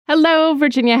Hello,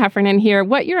 Virginia Heffernan here.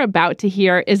 What you're about to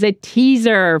hear is a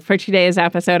teaser for today's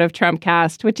episode of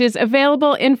Trumpcast, which is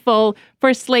available in full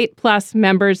for Slate Plus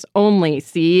members only.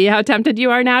 See how tempted you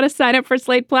are now to sign up for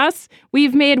Slate Plus?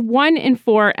 We've made 1 in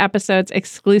 4 episodes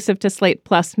exclusive to Slate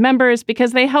Plus members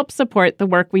because they help support the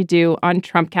work we do on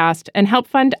Trumpcast and help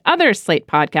fund other Slate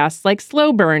podcasts like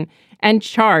Slow Burn and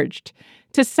Charged.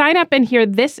 To sign up and hear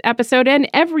this episode and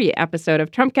every episode of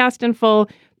Trumpcast in full,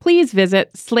 please visit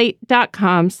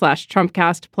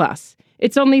slate.com/TrumpcastPlus.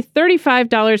 It's only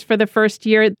 $35 for the first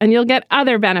year, and you'll get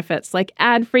other benefits like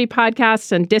ad-free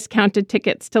podcasts and discounted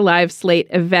tickets to live Slate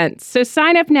events. So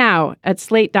sign up now at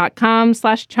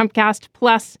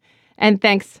slate.com/TrumpcastPlus, and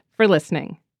thanks for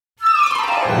listening.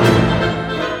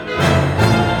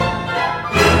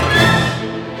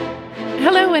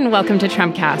 Hello and welcome to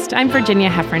Trumpcast. I'm Virginia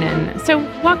Heffernan. So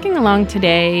walking along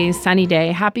today, sunny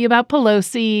day, happy about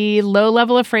Pelosi, low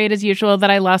level afraid as usual that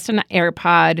I lost an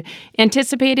AirPod,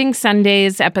 anticipating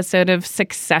Sunday's episode of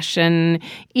Succession,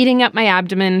 eating up my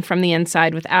abdomen from the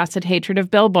inside with acid hatred of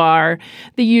Bill Barr,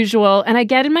 the usual. And I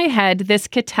get in my head this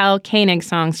Cattell Koenig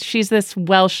song. She's this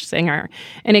Welsh singer.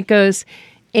 And it goes,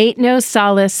 "Ain't no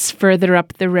solace further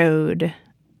up the road."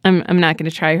 I'm not going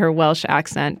to try her Welsh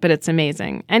accent, but it's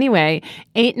amazing. Anyway,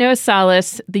 ain't no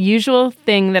solace, the usual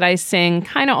thing that I sing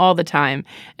kind of all the time.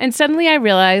 And suddenly I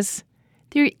realize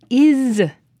there is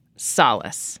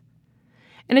solace.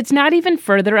 And it's not even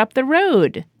further up the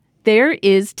road. There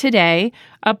is today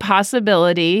a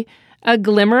possibility, a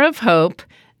glimmer of hope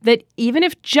that even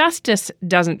if justice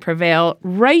doesn't prevail,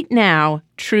 right now,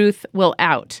 truth will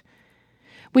out.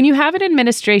 When you have an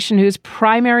administration whose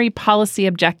primary policy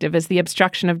objective is the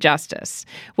obstruction of justice,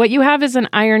 what you have is an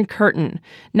iron curtain,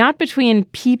 not between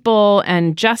people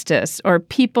and justice or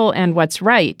people and what's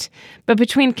right, but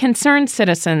between concerned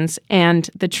citizens and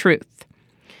the truth.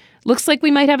 Looks like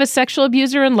we might have a sexual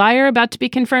abuser and liar about to be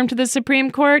confirmed to the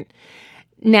Supreme Court.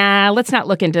 Nah, let's not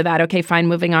look into that. Okay, fine,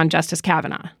 moving on, Justice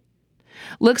Kavanaugh.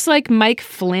 Looks like Mike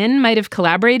Flynn might have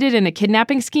collaborated in a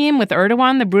kidnapping scheme with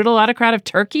Erdogan, the brutal autocrat of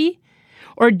Turkey.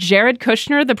 Or Jared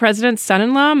Kushner, the president's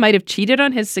son-in-law, might have cheated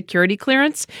on his security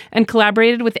clearance and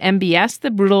collaborated with MBS,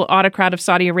 the brutal autocrat of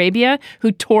Saudi Arabia,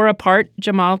 who tore apart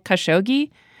Jamal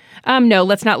Khashoggi. No,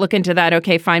 let's not look into that.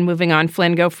 Okay, fine, moving on.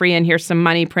 Flynn, go free, and here's some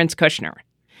money, Prince Kushner.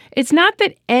 It's not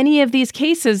that any of these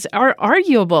cases are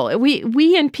arguable.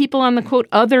 We and people on the, quote,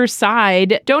 other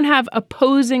side don't have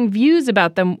opposing views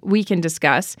about them we can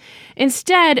discuss.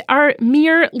 Instead, our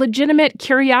mere legitimate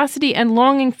curiosity and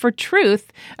longing for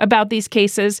truth about these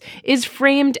cases is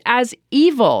framed as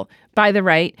evil by the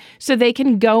right, so they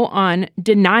can go on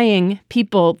denying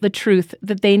people the truth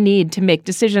that they need to make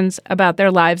decisions about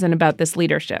their lives and about this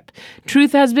leadership.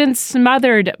 Truth has been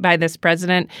smothered by this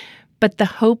president, but the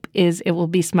hope is it will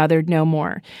be smothered no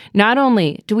more. Not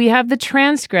only do we have the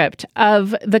transcript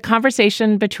of the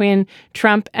conversation between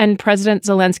Trump and President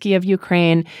Zelensky of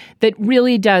Ukraine that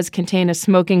really does contain a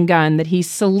smoking gun, that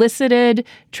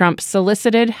Trump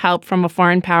solicited help from a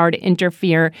foreign power to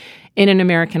interfere in an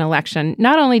American election.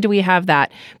 Not only do we have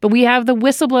that, but we have the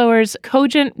whistleblower's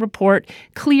cogent report,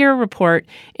 clear report,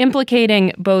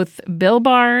 implicating both Bill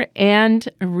Barr and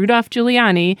Rudolph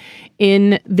Giuliani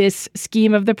in this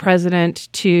scheme of the president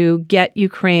to get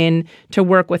Ukraine to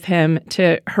work with him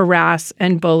to harass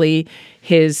and bully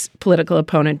his political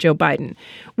opponent, Joe Biden.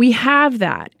 We have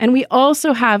that. And we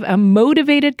also have a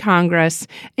motivated Congress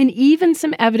and even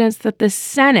some evidence that the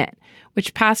Senate,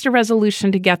 which passed a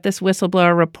resolution to get this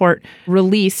whistleblower report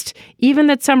released, even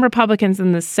that some Republicans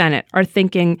in the Senate are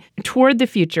thinking toward the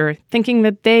future, thinking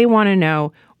that they want to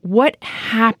know what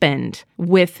happened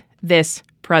with this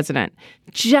president.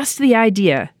 Just the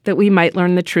idea that we might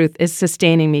learn the truth is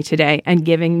sustaining me today and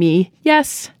giving me,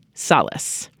 yes,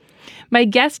 solace. My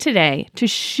guest today to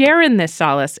share in this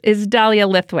solace is Dahlia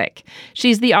Lithwick.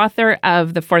 She's the author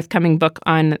of the forthcoming book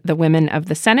on the women of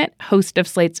the Senate, host of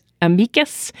Slate's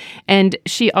Amicus, and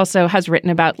she also has written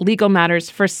about legal matters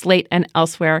for Slate and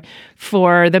elsewhere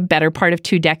for the better part of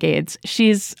 2 decades.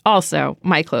 She's also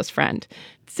my close friend.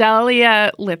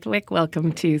 Dahlia Lithwick,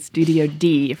 welcome to Studio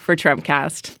D for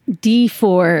Trumpcast. D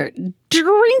for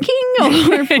drinking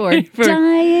or for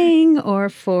dying or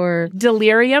for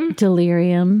delirium.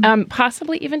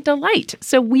 Possibly even delight.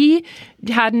 So we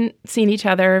hadn't seen each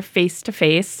other face to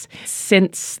face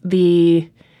since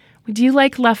do you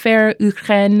like L'Affaire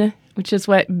Ukraine, which is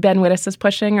what Ben Wittes is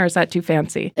pushing, or is that too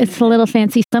fancy? It's a little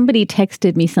fancy. Somebody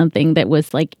texted me something that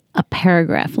was like a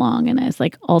paragraph long, and I was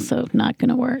like, also not going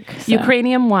to work. So.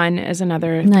 Ukrainium One is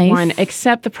another nice. one,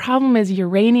 except the problem is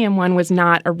Uranium One was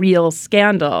not a real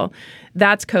scandal.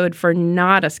 That's code for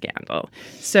not a scandal.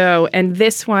 So, and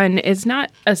this one is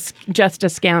not just a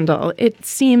scandal. It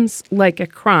seems like a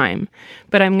crime,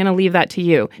 but I'm going to leave that to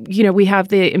you. You know, we have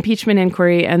the impeachment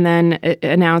inquiry and then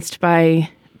announced by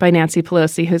Nancy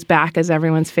Pelosi, who's back as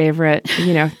everyone's favorite,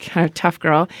 you know, kind of tough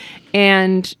girl,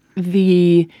 and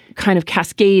the kind of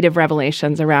cascade of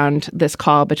revelations around this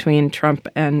call between Trump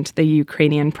and the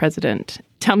Ukrainian president.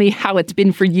 Tell me how it's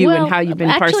been for you and how you've been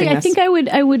parsing this. I think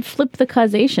I would flip the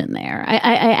causation there. I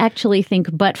actually think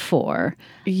but for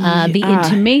the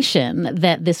intimation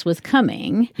that this was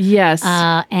coming. Yes.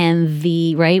 And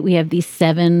we have these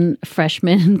 7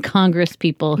 freshman Congress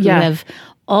people who have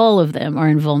all of them are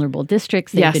in vulnerable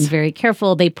districts. They've been very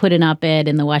careful. They put an op-ed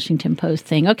in the Washington Post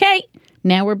saying, okay,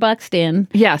 now we're boxed in.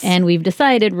 Yes. And we've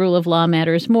decided rule of law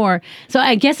matters more. So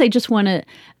I guess I just want to,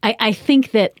 I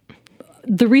think that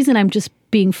the reason I'm just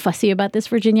being fussy about this,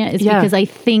 Virginia, is because I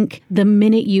think the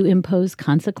minute you impose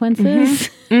consequences,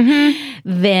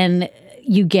 then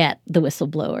you get the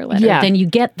whistleblower letter. Yeah. Then you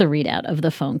get the readout of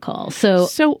the phone call.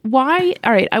 So why?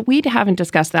 All right, we haven't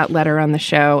discussed that letter on the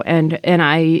show, and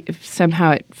I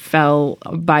somehow it fell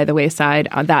by the wayside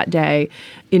on that day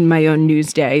in my own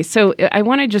news day. So I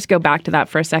want to just go back to that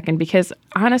for a second because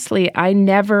honestly, I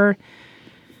never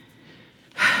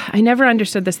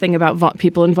understood this thing about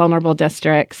people in vulnerable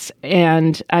districts,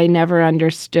 and I never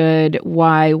understood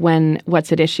why, when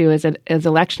what's at issue is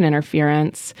election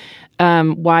interference,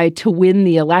 why to win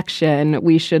the election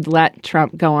we should let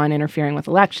Trump go on interfering with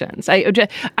elections. I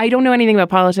don't know anything about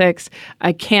politics.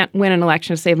 I can't win an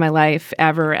election to save my life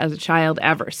ever as a child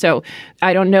ever. So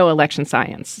I don't know election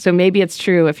science. So maybe it's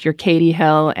true if you're Katie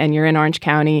Hill and you're in Orange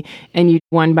County and you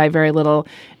won by very little.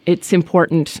 It's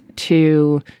important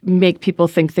to make people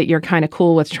think that you're kind of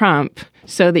cool with Trump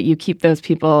so that you keep those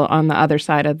people on the other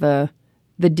side of the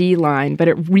D line. But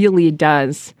it really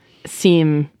does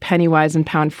seem penny wise and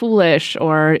pound foolish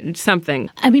or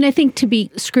something. I mean, I think to be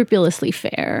scrupulously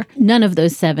fair, none of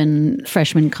those 7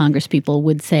 freshman Congress people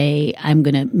would say, I'm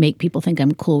going to make people think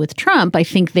I'm cool with Trump. I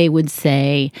think they would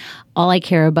say, all I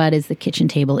care about is the kitchen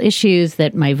table issues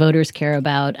that my voters care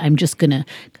about. I'm just going to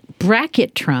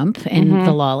bracket Trump and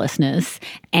the lawlessness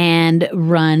and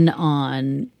run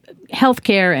on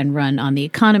healthcare and run on the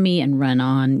economy and run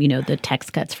on, you know, the tax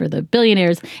cuts for the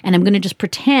billionaires. And I'm going to just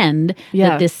pretend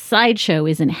that this sideshow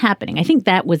isn't happening. I think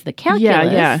that was the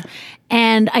calculus. Yeah.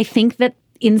 And I think that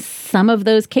in some of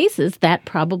those cases, that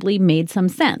probably made some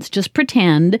sense. Just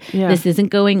pretend this isn't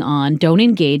going on. Don't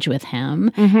engage with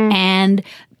him. And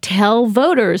tell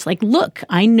voters, like, look,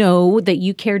 I know that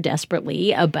you care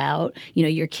desperately about, you know,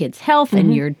 your kids' health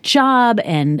and your job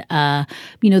and,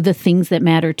 you know, the things that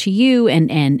matter to you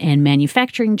and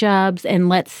manufacturing jobs. And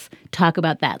let's talk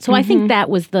about that. So I think that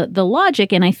was the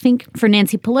logic. And I think for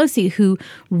Nancy Pelosi, who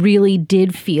really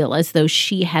did feel as though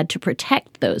she had to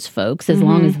protect those folks as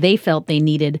long as they felt they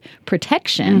needed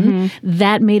protection,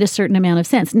 that made a certain amount of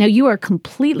sense. Now, you are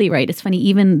completely right. It's funny,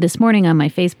 even this morning on my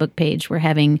Facebook page, we're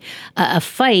having a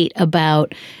fight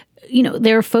about, you know,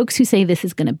 there are folks who say this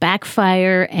is going to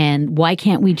backfire and why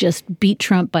can't we just beat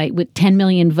Trump with 10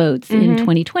 million votes in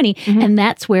 2020? And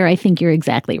that's where I think you're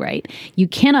exactly right. You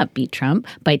cannot beat Trump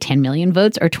by 10 million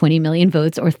votes or 20 million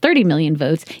votes or 30 million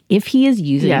votes if he is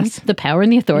using the power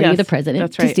and the authority of the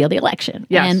president to steal the election.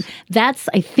 And that's,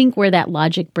 I think, where that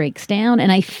logic breaks down.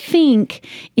 And I think,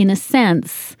 in a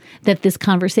sense, that this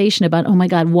conversation about, oh my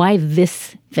God, why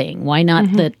this thing? Why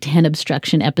not the 10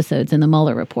 obstruction episodes in the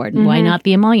Mueller report? And why not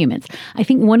the emoluments? I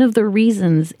think one of the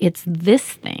reasons it's this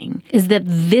thing is that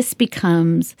this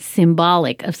becomes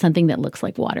symbolic of something that looks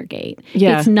like Watergate.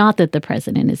 It's not that the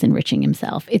president is enriching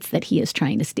himself. It's that he is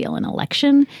trying to steal an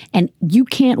election. And you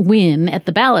can't win at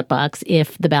the ballot box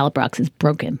if the ballot box is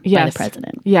broken by the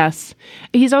president. Yes.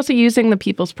 He's also using the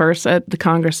people's purse at the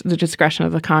Congress, the discretion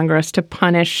of the Congress, to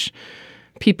punish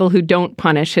people who don't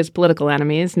punish his political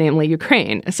enemies, namely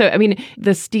Ukraine. So, I mean,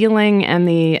 the stealing and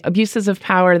the abuses of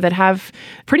power that have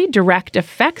pretty direct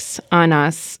effects on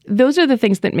us, those are the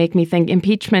things that make me think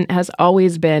impeachment has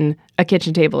always been a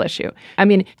kitchen table issue. I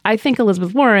mean, I think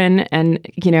Elizabeth Warren and,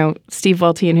 you know, Steve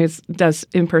Valtine, who does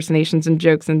impersonations and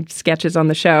jokes and sketches on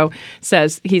the show,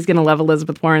 says he's going to love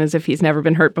Elizabeth Warren as if he's never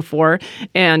been hurt before.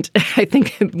 And I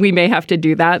think we may have to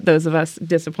do that, those of us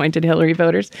disappointed Hillary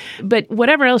voters. But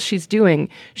whatever else she's doing,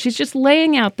 she's just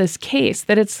laying out this case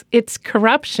that it's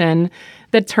corruption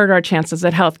that's hurt our chances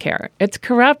at healthcare. It's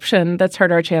corruption that's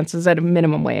hurt our chances at a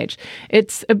minimum wage.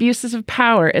 It's abuses of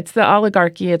power. It's the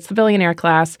oligarchy. It's the billionaire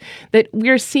class that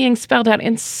we're seeing spelled out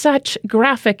in such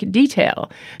graphic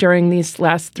detail during these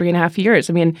last 3.5 years.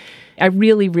 I mean, I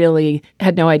really, really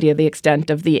had no idea the extent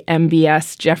of the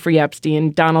MBS, Jeffrey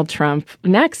Epstein, Donald Trump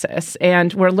nexus.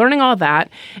 And we're learning all that.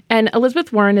 And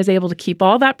Elizabeth Warren is able to keep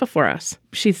all that before us.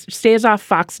 She stays off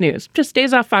Fox News, just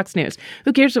stays off Fox News.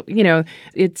 Who cares?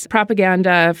 It's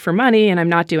propaganda for money and I'm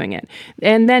not doing it.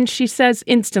 And then she says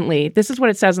instantly, this is what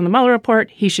it says in the Mueller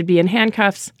report. He should be in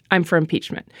handcuffs. I'm for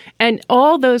impeachment. And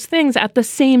all those things at the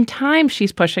same time,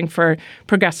 she's pushing for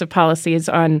progressive policies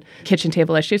on kitchen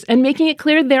table issues and making it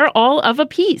clear they're all of a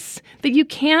piece, that you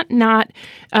can't not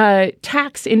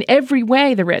tax in every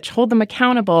way the rich, hold them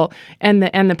accountable and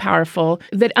the powerful,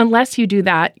 that unless you do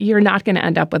that, you're not going to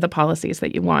end up with the policies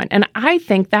that you want. And I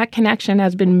think that connection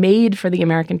has been made for the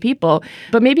American people.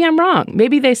 But maybe I'm wrong.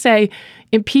 Maybe they say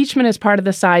impeachment is part of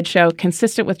the sideshow,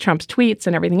 consistent with Trump's tweets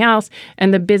and everything else.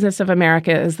 And the business of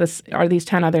America are these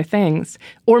 10 other things.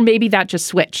 Or maybe that just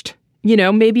switched.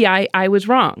 Maybe I was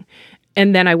wrong.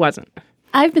 And then I wasn't.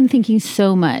 I've been thinking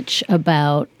so much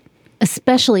about,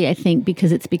 especially, I think,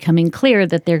 because it's becoming clear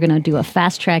that they're going to do a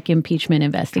fast-track impeachment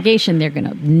investigation. They're going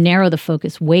to narrow the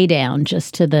focus way down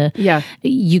just to the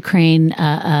Ukraine,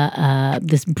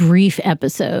 this brief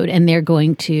episode. And they're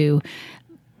going to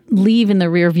leave in the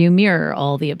rearview mirror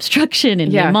all the obstruction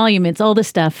and the emoluments, all the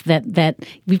stuff that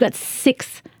we've got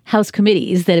 6 House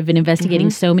committees that have been investigating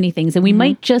so many things. And we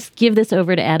might just give this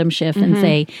over to Adam Schiff and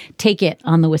say, take it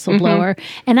on the whistleblower.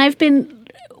 And I've been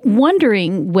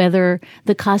wondering whether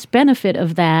the cost benefit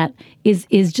of that is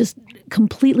just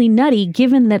completely nutty,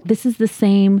 given that this is the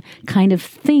same kind of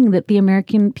thing that the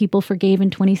American people forgave in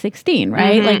 2016,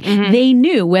 right? They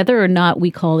knew, whether or not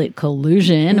we call it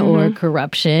collusion or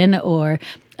corruption or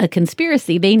a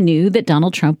conspiracy, they knew that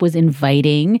Donald Trump was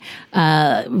inviting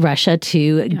Russia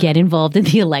to get involved in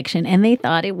the election, and they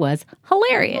thought it was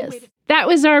hilarious. That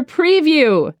was our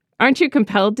preview. Aren't you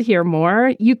compelled to hear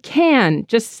more? You can.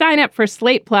 Just sign up for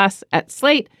Slate Plus at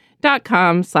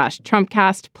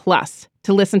slate.com/Trumpcast Plus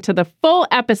to listen to the full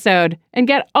episode and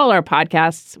get all our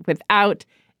podcasts without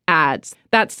ads.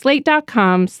 That's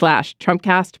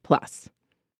slate.com/Trumpcast Plus.